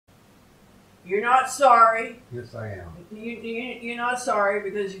You're not sorry. Yes, I am. You're not sorry,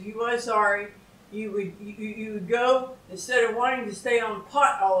 because if you was sorry, you would go, instead of wanting to stay on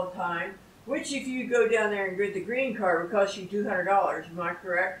pot all the time, which if you go down there and get the green card would cost you $200. Am I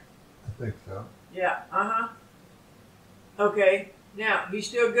correct? I think so. Yeah. Okay. Now, you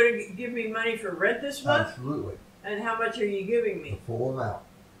still going to give me money for rent this month? Absolutely. And how much are you giving The me? full amount.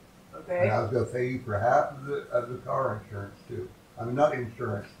 Okay. And I was going to pay you for half of the car insurance too. I mean, not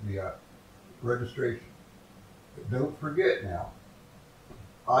insurance, the registration. But don't forget now,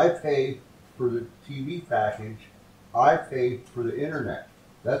 I pay for the TV package. I pay for the internet.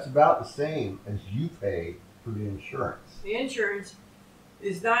 That's about the same as you pay for the insurance. The insurance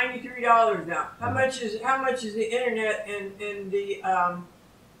is $93 now. How much is the internet and the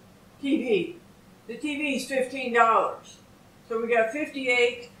TV? The TV is $15. So we got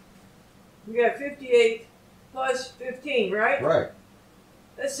 58. We got 58 plus 15, right? Right.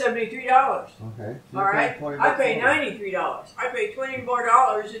 That's $73. Okay. So All right. I pay $93. I pay $20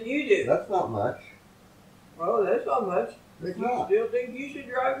 more than you do. That's not much. Well, that's not much. It's You not. still think you should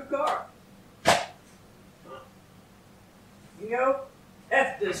drive a car? You know,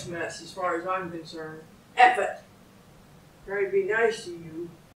 F this mess as far as I'm concerned. F it. Try to be nice to you.